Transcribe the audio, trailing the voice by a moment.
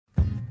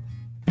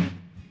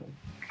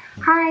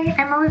Hi,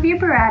 I'm Olivia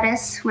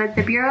Barradas with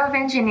the Bureau of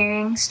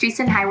Engineering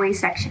Streets and Highways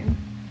section.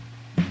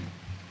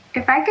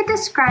 If I could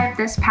describe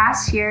this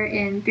past year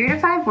in 3 to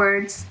 5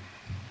 words,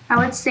 I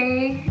would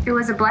say it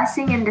was a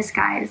blessing in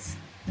disguise.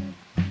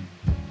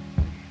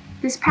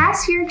 This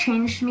past year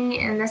changed me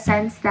in the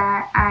sense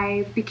that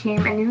I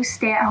became a new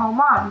stay-at-home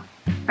mom.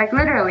 Like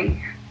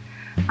literally.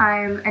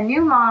 I'm a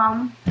new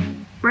mom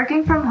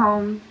working from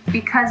home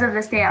because of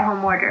the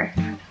stay-at-home order.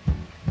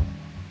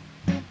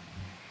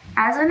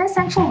 As an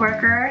essential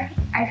worker,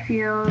 I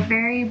feel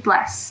very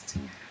blessed.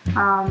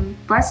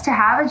 Blessed to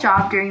have a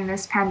job during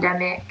this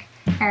pandemic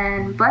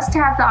and blessed to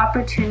have the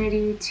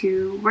opportunity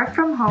to work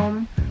from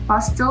home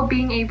while still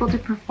being able to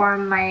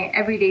perform my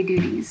everyday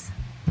duties.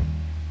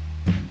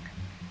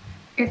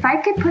 If I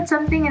could put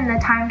something in the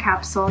time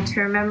capsule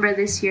to remember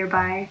this year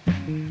by,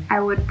 I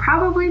would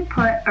probably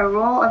put a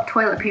roll of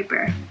toilet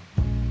paper.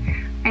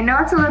 I know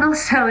it's a little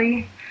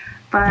silly,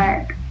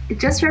 but it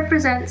just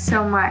represents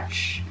so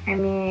much. I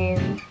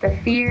mean, the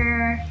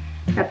fear,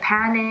 the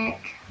panic,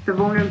 the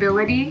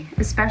vulnerability,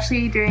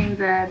 especially during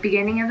the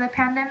beginning of the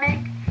pandemic,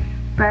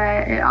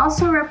 but it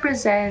also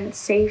represents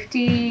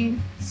safety,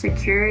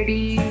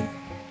 security,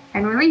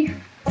 and relief.